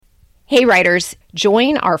Hey writers,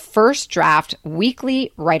 join our First Draft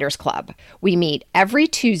weekly writers club. We meet every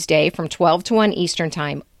Tuesday from 12 to 1 Eastern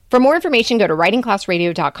Time. For more information, go to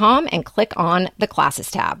writingclassradio.com and click on the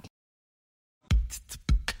Classes tab.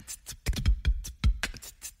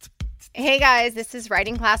 Hey guys, this is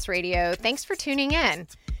Writing Class Radio. Thanks for tuning in.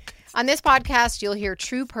 On this podcast, you'll hear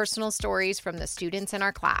true personal stories from the students in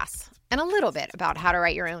our class and a little bit about how to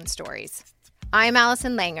write your own stories. I'm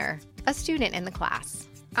Allison Langer, a student in the class.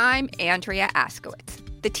 I'm Andrea Askowitz,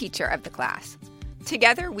 the teacher of the class.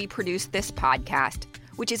 Together, we produce this podcast,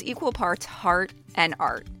 which is equal parts heart and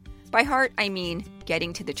art. By heart, I mean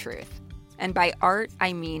getting to the truth. And by art,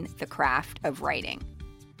 I mean the craft of writing.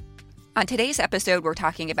 On today's episode, we're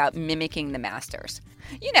talking about mimicking the masters.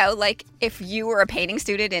 You know, like if you were a painting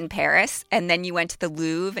student in Paris and then you went to the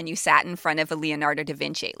Louvre and you sat in front of a Leonardo da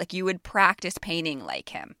Vinci, like you would practice painting like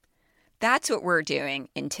him. That's what we're doing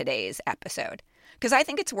in today's episode. Because I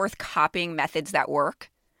think it's worth copying methods that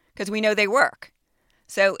work, because we know they work.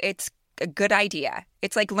 So it's a good idea.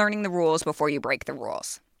 It's like learning the rules before you break the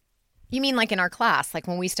rules. You mean like in our class, like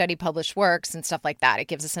when we study published works and stuff like that, it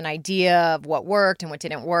gives us an idea of what worked and what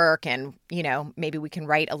didn't work. And, you know, maybe we can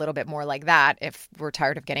write a little bit more like that if we're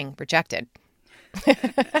tired of getting rejected.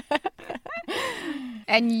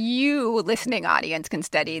 And you, listening audience, can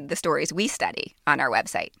study the stories we study on our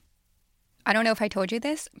website. I don't know if I told you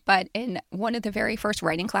this, but in one of the very first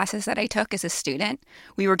writing classes that I took as a student,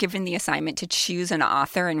 we were given the assignment to choose an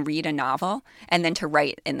author and read a novel, and then to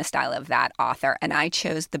write in the style of that author. And I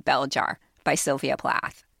chose The Bell Jar by Sylvia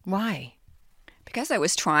Plath. Why? Because I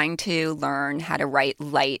was trying to learn how to write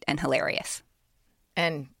light and hilarious.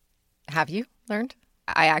 And have you learned?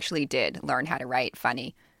 I actually did learn how to write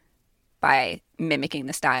funny by mimicking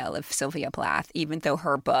the style of Sylvia Plath, even though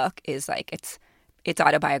her book is like, it's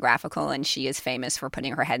autobiographical and she is famous for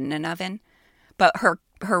putting her head in an oven. But her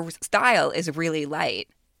style is really light.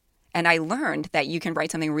 And I learned that you can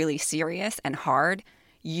write something really serious and hard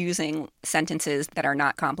using sentences that are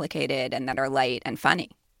not complicated and that are light and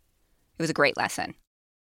funny. It was a great lesson.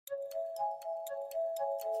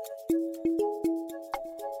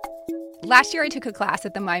 Last year I took a class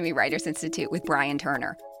at the Miami Writers Institute with Brian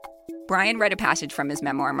Turner. Brian read a passage from his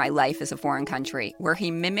memoir, My Life as a Foreign Country, where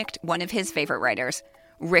he mimicked one of his favorite writers,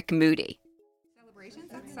 Rick Moody.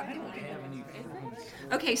 Celebrations? That's something.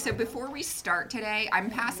 Okay, so before we start today, I'm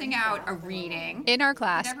passing out a reading. In our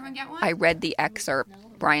class, did everyone get one? I read the excerpt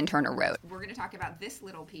Brian Turner wrote. We're going to talk about this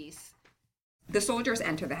little piece. The soldiers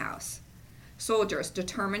enter the house. Soldiers,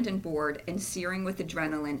 determined and bored and searing with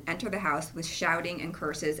adrenaline, enter the house with shouting and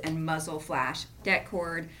curses and muzzle flash, det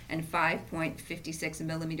cord, and 5.56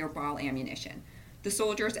 millimeter ball ammunition. The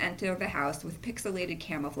soldiers enter the house with pixelated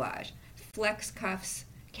camouflage, flex cuffs,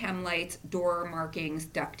 chem lights, door markings,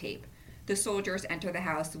 duct tape. The soldiers enter the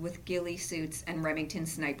house with ghillie suits and Remington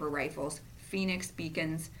sniper rifles, Phoenix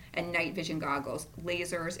beacons, and night vision goggles,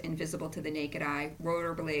 lasers invisible to the naked eye,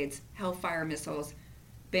 rotor blades, Hellfire missiles,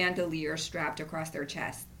 bandoliers strapped across their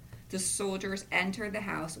chests. The soldiers enter the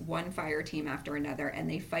house, one fire team after another, and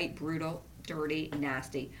they fight brutal, dirty,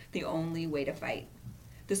 nasty, the only way to fight.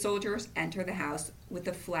 The soldiers enter the house with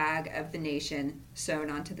the flag of the nation sewn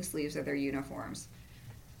onto the sleeves of their uniforms.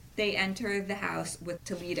 They enter the house with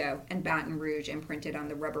Toledo and Baton Rouge imprinted on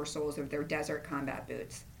the rubber soles of their desert combat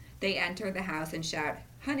boots. They enter the house and shout,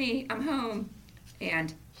 "Honey, I'm home,"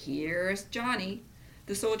 and "Here's Johnny."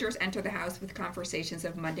 The soldiers enter the house with conversations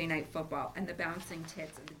of Monday Night Football and the bouncing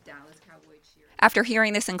tits of the Dallas Cowboys cheer. After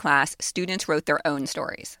hearing this in class, students wrote their own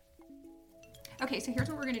stories. Okay, so here's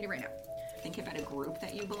what we're going to do right now. Think about a group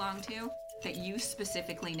that you belong to, that you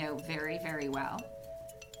specifically know very, very well,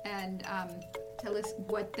 and tell us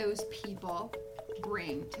what those people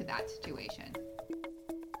bring to that situation.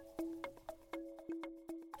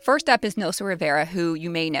 First up is Nilsa Rivera, who you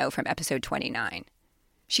may know from episode 29.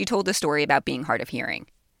 She told a story about being hard of hearing.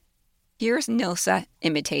 Here's Nilsa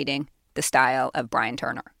imitating the style of Brian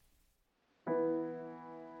Turner.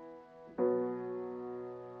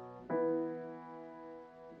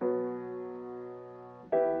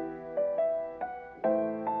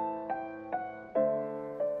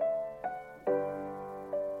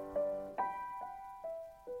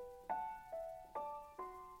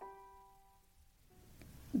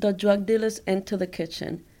 The drug dealers enter the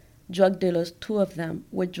kitchen. Drug dealers, two of them,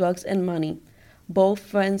 with drugs and money, both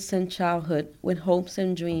friends since childhood, with hopes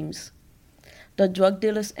and dreams. The drug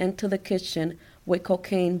dealers enter the kitchen with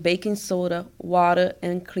cocaine, baking soda, water,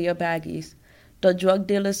 and clear baggies. The drug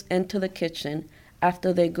dealers enter the kitchen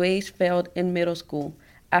after their grades failed in middle school,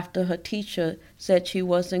 after her teacher said she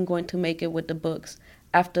wasn't going to make it with the books,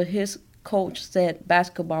 after his coach said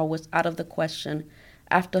basketball was out of the question,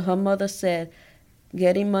 after her mother said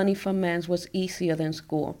getting money from men was easier than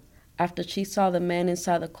school, after she saw the man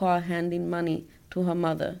inside the car handing money to her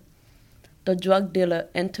mother. The drug dealer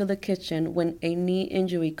entered the kitchen when a knee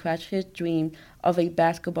injury crashed his dream of a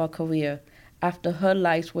basketball career, after her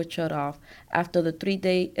lights were shut off, after the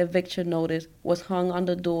 3-day eviction notice was hung on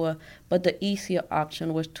the door, but the easier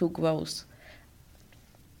option was too gross.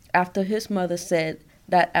 After his mother said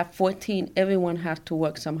that at 14 everyone has to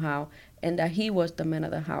work somehow, and that he was the man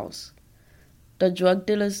of the house. The drug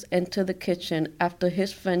dealers entered the kitchen after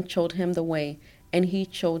his friend showed him the way, and he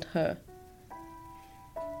showed her.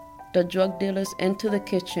 The drug dealers entered the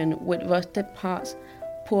kitchen with rusted pots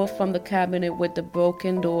pulled from the cabinet with the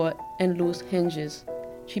broken door and loose hinges.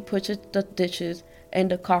 She pushes the dishes and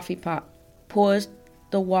the coffee pot, pours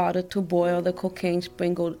the water to boil the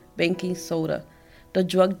cocaine-sprinkled baking soda. The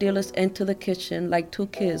drug dealers enter the kitchen like two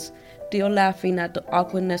kids, still laughing at the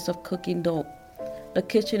awkwardness of cooking dough. The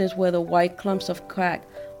kitchen is where the white clumps of crack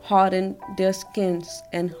harden their skins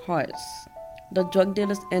and hearts. The drug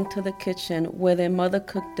dealers enter the kitchen where their mother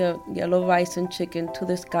cooked their yellow rice and chicken to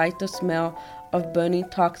disguise the smell of burning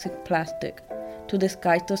toxic plastic, to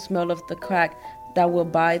disguise the smell of the crack that will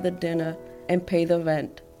buy the dinner and pay the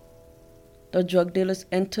rent. The drug dealers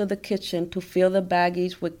enter the kitchen to fill the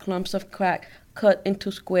baggies with clumps of crack cut into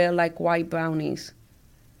squares like white brownies.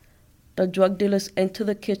 The drug dealers enter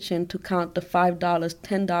the kitchen to count the $5,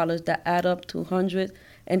 $10 that add up to hundreds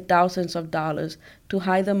and thousands of dollars, to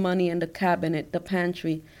hide the money in the cabinet, the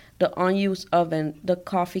pantry, the unused oven, the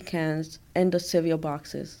coffee cans, and the cereal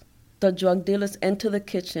boxes. The drug dealers enter the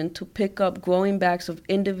kitchen to pick up growing bags of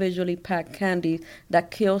individually packed candies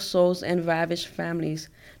that kill souls and ravish families,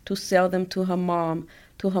 to sell them to her mom,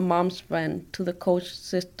 to her mom's friend, to the coach's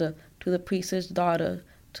sister, to the priest's daughter,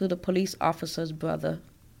 to the police officer's brother.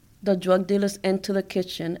 The drug dealers enter the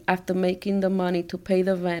kitchen after making the money to pay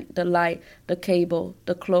the rent, the light, the cable,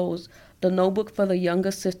 the clothes, the notebook for the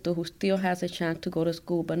younger sister who still has a chance to go to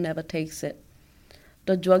school but never takes it.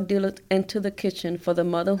 The drug dealers enter the kitchen for the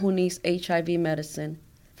mother who needs HIV medicine,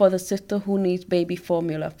 for the sister who needs baby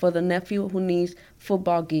formula, for the nephew who needs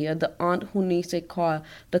football gear, the aunt who needs a car,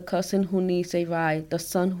 the cousin who needs a ride, the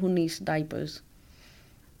son who needs diapers.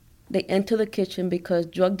 They enter the kitchen because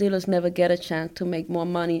drug dealers never get a chance to make more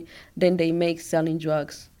money than they make selling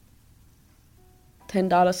drugs.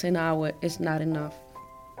 $10 an hour is not enough.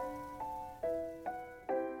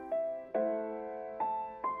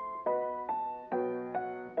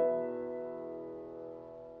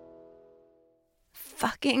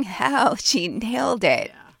 Fucking hell, she nailed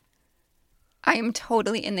it. Yeah. I am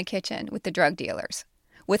totally in the kitchen with the drug dealers,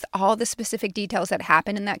 with all the specific details that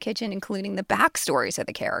happen in that kitchen, including the backstories of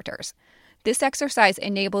the characters. This exercise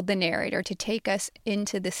enabled the narrator to take us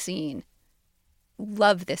into the scene.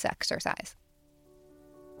 Love this exercise.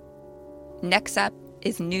 Next up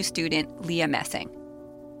is new student Leah Messing.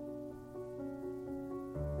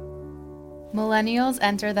 Millennials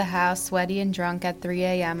enter the house sweaty and drunk at 3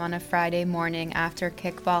 a.m. on a Friday morning after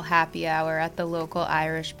kickball happy hour at the local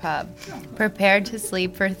Irish pub, prepared to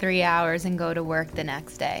sleep for 3 hours and go to work the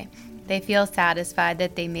next day. They feel satisfied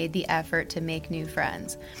that they made the effort to make new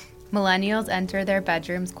friends. Millennials enter their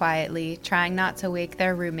bedrooms quietly, trying not to wake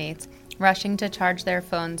their roommates, rushing to charge their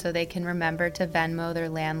phones so they can remember to Venmo their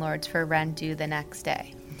landlords for rent due the next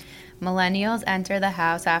day. Millennials enter the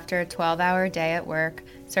house after a 12-hour day at work,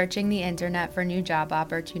 searching the internet for new job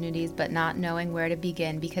opportunities but not knowing where to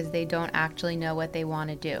begin because they don't actually know what they want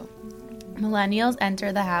to do. Millennials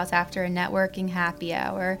enter the house after a networking happy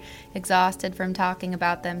hour, exhausted from talking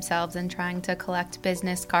about themselves and trying to collect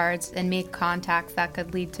business cards and make contacts that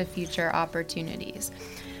could lead to future opportunities.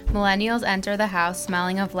 Millennials enter the house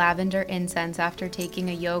smelling of lavender incense after taking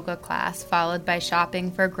a yoga class, followed by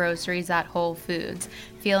shopping for groceries at Whole Foods,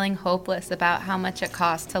 feeling hopeless about how much it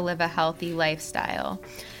costs to live a healthy lifestyle.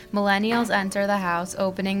 Millennials enter the house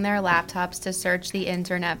opening their laptops to search the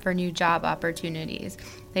internet for new job opportunities.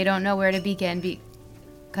 They don't know where to begin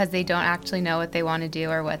because they don't actually know what they want to do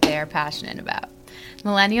or what they are passionate about.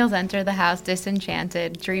 Millennials enter the house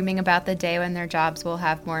disenchanted, dreaming about the day when their jobs will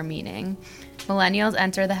have more meaning. Millennials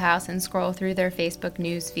enter the house and scroll through their Facebook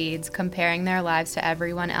news feeds, comparing their lives to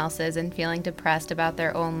everyone else's and feeling depressed about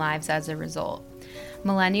their own lives as a result.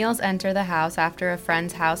 Millennials enter the house after a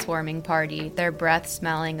friend's housewarming party, their breath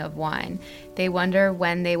smelling of wine. They wonder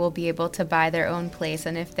when they will be able to buy their own place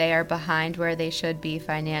and if they are behind where they should be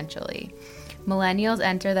financially. Millennials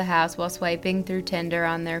enter the house while swiping through Tinder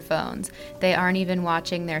on their phones. They aren't even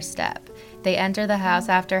watching their step. They enter the house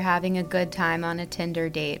after having a good time on a Tinder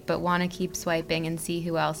date, but want to keep swiping and see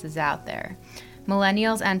who else is out there.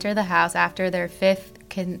 Millennials enter the house after their 5th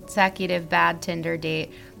consecutive bad Tinder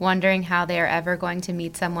date, wondering how they are ever going to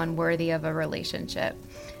meet someone worthy of a relationship.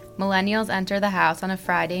 Millennials enter the house on a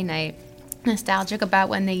Friday night, nostalgic about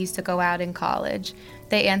when they used to go out in college.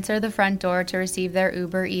 They answer the front door to receive their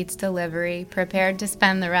Uber Eats delivery, prepared to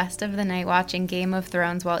spend the rest of the night watching Game of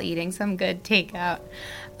Thrones while eating some good takeout.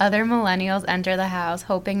 Other millennials enter the house,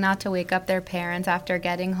 hoping not to wake up their parents after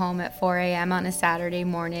getting home at 4 a.m. on a Saturday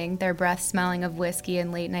morning, their breath smelling of whiskey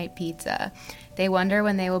and late-night pizza. They wonder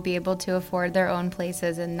when they will be able to afford their own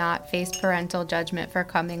places and not face parental judgment for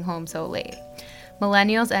coming home so late.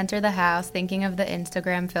 Millennials enter the house thinking of the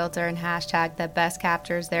Instagram filter and hashtag that best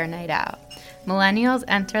captures their night out. Millennials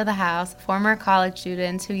enter the house, former college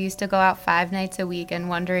students who used to go out 5 nights a week and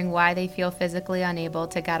wondering why they feel physically unable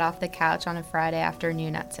to get off the couch on a Friday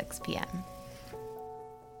afternoon at 6 p.m.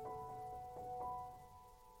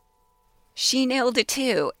 She nailed it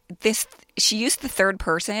too. She used the third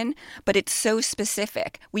person, but it's so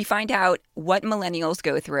specific. We find out what millennials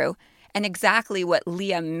go through and exactly what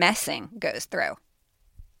Leah Messing goes through.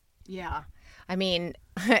 Yeah. I mean,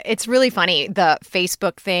 it's really funny. The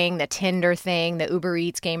Facebook thing, the Tinder thing, the Uber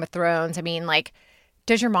Eats, Game of Thrones. I mean, like,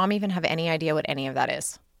 does your mom even have any idea what any of that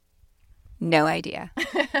is? No idea.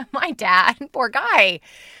 My dad, poor guy.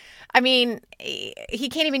 I mean, he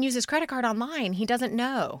can't even use his credit card online. He doesn't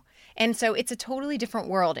know. And so it's a totally different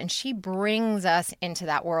world. And she brings us into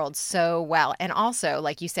that world so well. And also,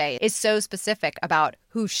 like you say, is so specific about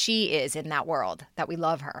who she is in that world that we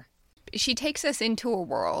love her. She takes us into a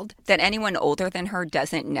world that anyone older than her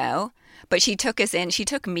doesn't know, but she took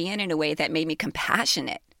me in a way that made me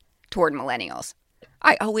compassionate toward millennials.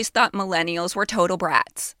 I always thought millennials were total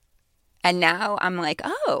brats. And now I'm like,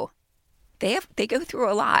 oh, they go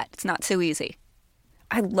through a lot. It's not so easy.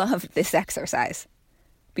 I loved this exercise.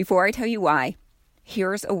 Before I tell you why,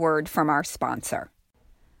 here's a word from our sponsor.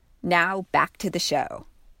 Now back to the show.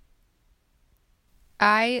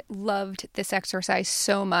 I loved this exercise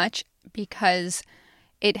so much because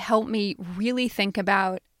it helped me really think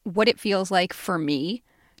about what it feels like for me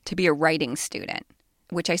to be a writing student,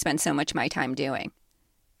 which I spend so much of my time doing,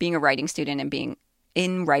 being a writing student and being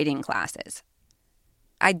in writing classes.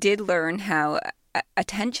 I did learn how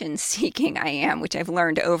attention-seeking I am, which I've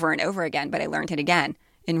learned over and over again, but I learned it again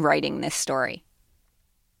in writing this story.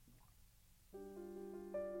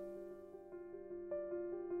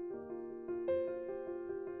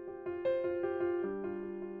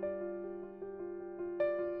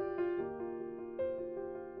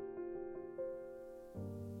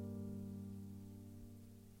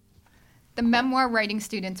 The memoir writing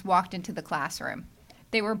students walked into the classroom.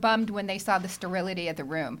 They were bummed when they saw the sterility of the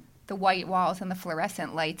room, the white walls and the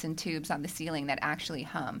fluorescent lights and tubes on the ceiling that actually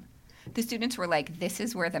hum. The students were like, "This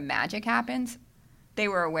is where the magic happens?" They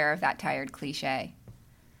were aware of that tired cliche.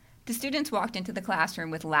 The students walked into the classroom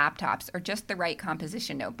with laptops or just the right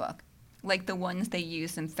composition notebook, like the ones they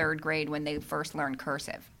used in 3rd grade when they first learned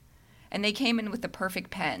cursive. And they came in with the perfect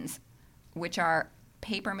pens, which are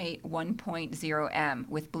Papermate 1.0M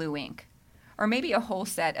with blue ink, or maybe a whole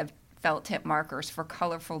set of felt tip markers for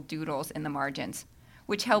colorful doodles in the margins,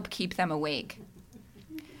 which help keep them awake.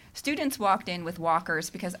 Students walked in with walkers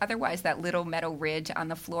because otherwise that little metal ridge on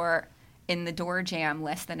the floor in the door jamb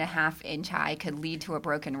less than a ½ inch high could lead to a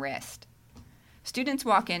broken wrist. Students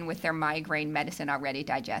walk in with their migraine medicine already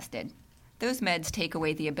digested. Those meds take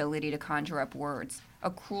away the ability to conjure up words, a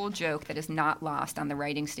cruel joke that is not lost on the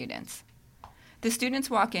writing students. The students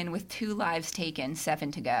walk in with 2 lives taken,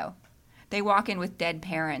 7 to go. They walk in with dead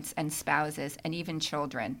parents and spouses and even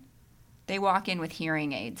children. They walk in with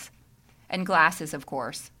hearing aids. And glasses, of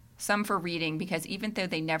course. Some for reading because even though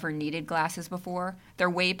they never needed glasses before, they're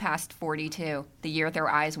way past 42, the year their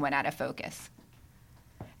eyes went out of focus.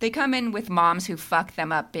 They come in with moms who fuck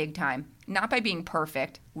them up big time, not by being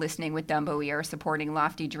perfect, listening with Dumbo ear, supporting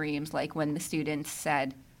lofty dreams like when the students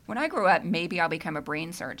said, "When I grow up, maybe I'll become a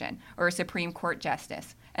brain surgeon or a Supreme Court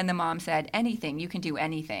justice." And the mom said, "Anything, you can do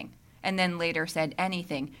anything." And then later said,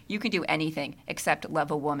 "Anything, you can do anything except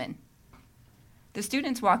love a woman." The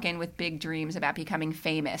students walk in with big dreams about becoming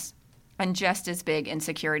famous and just as big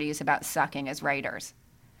insecurities about sucking as writers.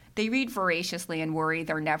 They read voraciously and worry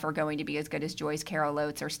they're never going to be as good as Joyce Carol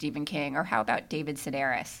Oates or Stephen King, or how about David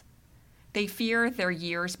Sedaris? They fear they're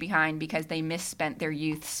years behind because they misspent their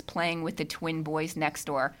youths playing with the twin boys next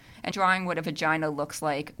door and drawing what a vagina looks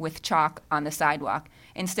like with chalk on the sidewalk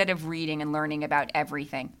instead of reading and learning about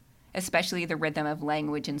everything, especially the rhythm of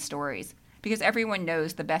language and stories, because everyone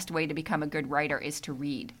knows the best way to become a good writer is to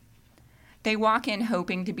read. They walk in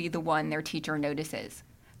hoping to be the one their teacher notices,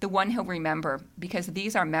 the one he'll remember, because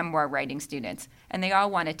these are memoir writing students, and they all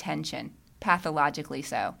want attention. pathologically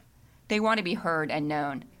so. They want to be heard and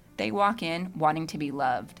known. They walk in wanting to be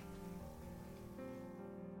loved.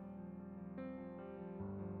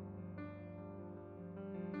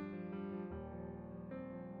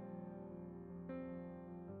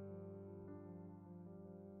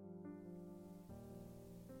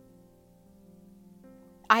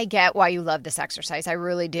 I get why you love this exercise. I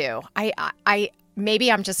really do. I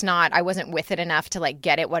maybe I'm just not, I wasn't with it enough to like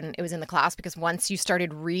get it when it was in the class, because once you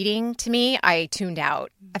started reading to me, I tuned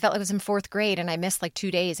out. I felt like I was in 4th grade and I missed like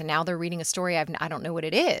 2 days, and now they're reading a story I don't know what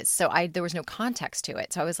it is. So there was no context to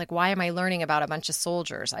it. So I was like, why am I learning about a bunch of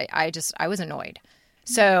soldiers? I was annoyed.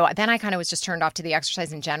 So then I kind of was just turned off to the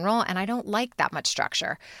exercise in general, and I don't like that much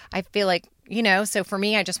structure. I feel like, so for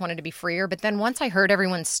me, I just wanted to be freer. But then once I heard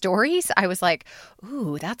everyone's stories, I was like,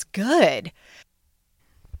 ooh, that's good.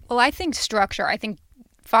 Well, I think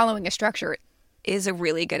following a structure is a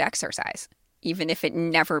really good exercise, even if it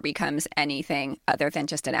never becomes anything other than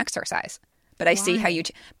just an exercise. But I see how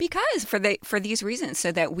because for these reasons,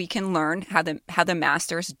 so that we can learn how the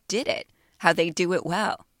masters did it, how they do it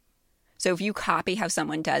well. So if you copy how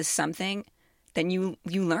someone does something, then you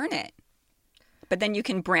learn it. But then you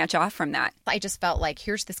can branch off from that. I just felt like,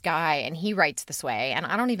 here's this guy and he writes this way and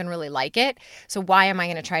I don't even really like it. So why am I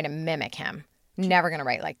going to try to mimic him? Never going to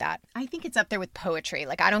write like that. I think it's up there with poetry.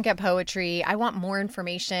 Like, I don't get poetry. I want more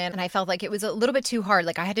information. And I felt like it was a little bit too hard.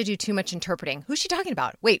 Like, I had to do too much interpreting. Who's she talking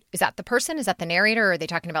about? Wait, is that the person? Is that the narrator? Or are they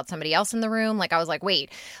talking about somebody else in the room? Like, I was like,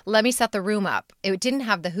 wait, let me set the room up. It didn't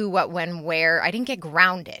have the who, what, when, where. I didn't get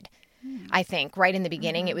grounded. I think right in the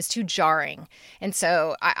beginning, it was too jarring. And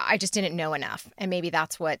so I just didn't know enough. And maybe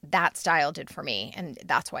that's what that style did for me. And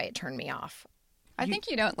that's why it turned me off. I think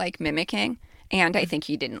you don't like mimicking. And I think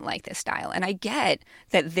you didn't like this style. And I get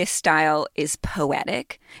that this style is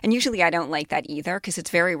poetic. And usually I don't like that either because it's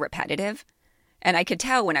very repetitive. And I could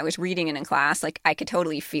tell when I was reading it in class, like I could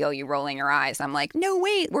totally feel you rolling your eyes. I'm like, no,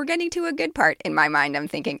 wait, we're getting to a good part. In my mind, I'm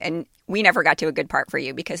thinking, and we never got to a good part for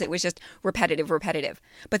you because it was just repetitive.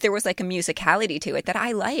 But there was like a musicality to it that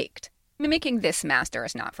I liked. Mimicking this master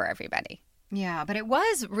is not for everybody. Yeah, but it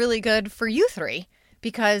was really good for you three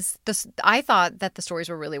because I thought that the stories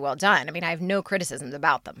were really well done. I mean, I have no criticisms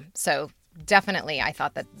about them. So definitely I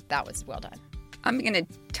thought that was well done. I'm going to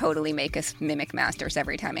totally make us mimic masters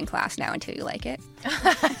every time in class now until you like it.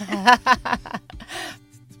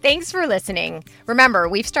 Thanks for listening. Remember,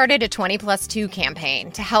 we've started a 20+2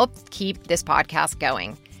 campaign to help keep this podcast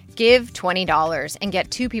going. Give $20 and get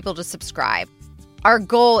 2 people to subscribe. Our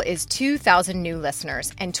goal is 2,000 new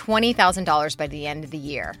listeners and $20,000 by the end of the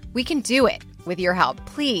year. We can do it with your help.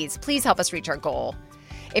 Please help us reach our goal.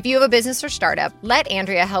 If you have a business or startup, let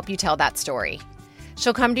Andrea help you tell that story.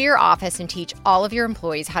 She'll come to your office and teach all of your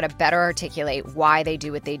employees how to better articulate why they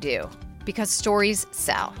do what they do. Because stories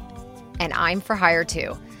sell. And I'm for hire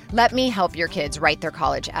too. Let me help your kids write their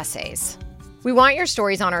college essays. We want your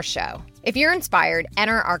stories on our show. If you're inspired,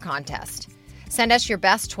 enter our contest. Send us your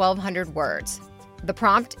best 1,200 words. The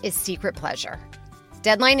prompt is secret pleasure.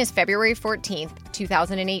 Deadline is February 14th,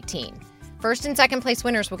 2018. First and second place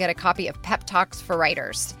winners will get a copy of Pep Talks for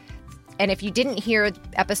Writers. And if you didn't hear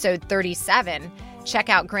episode 37, check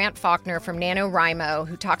out Grant Faulkner from NaNoWriMo,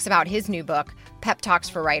 who talks about his new book, Pep Talks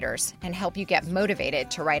for Writers, and help you get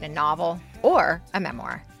motivated to write a novel or a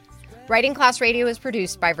memoir. Writing Class Radio is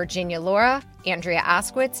produced by Virginia Laura, Andrea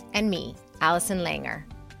Askwitz, and me, Allison Langer.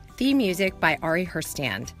 Theme music by Ari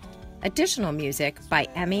Herstand. Additional music by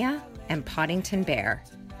Emia and Poddington Bear.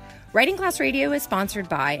 Writing Class Radio is sponsored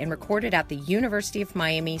by and recorded at the University of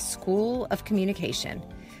Miami School of Communication.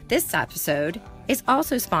 This episode is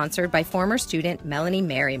also sponsored by former student Melanie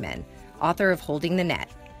Merriman, author of Holding the Net.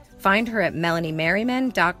 Find her at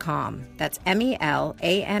melaniemerriman.com. That's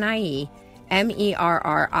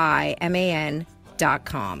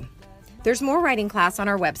MELANIEMERRIMAN.com. There's more writing class on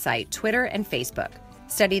our website, Twitter, and Facebook.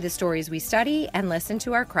 Study the stories we study and listen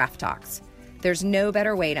to our craft talks. There's no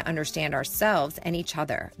better way to understand ourselves and each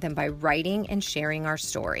other than by writing and sharing our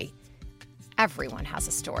story. Everyone has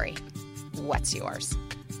a story. What's yours?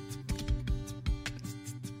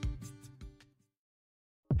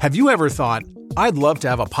 Have you ever thought, I'd love to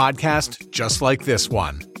have a podcast just like this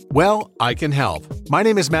one? Well, I can help. My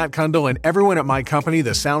name is Matt Kundle, and everyone at my company,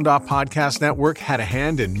 the Sound Off Podcast Network, had a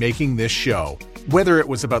hand in making this show. Whether it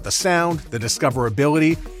was about the sound, the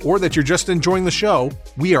discoverability, or that you're just enjoying the show,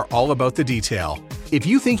 we are all about the detail. If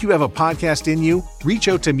you think you have a podcast in you, reach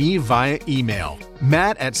out to me via email,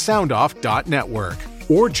 matt@soundoff.network,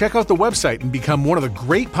 or check out the website and become one of the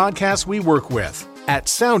great podcasts we work with at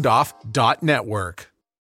soundoff.network.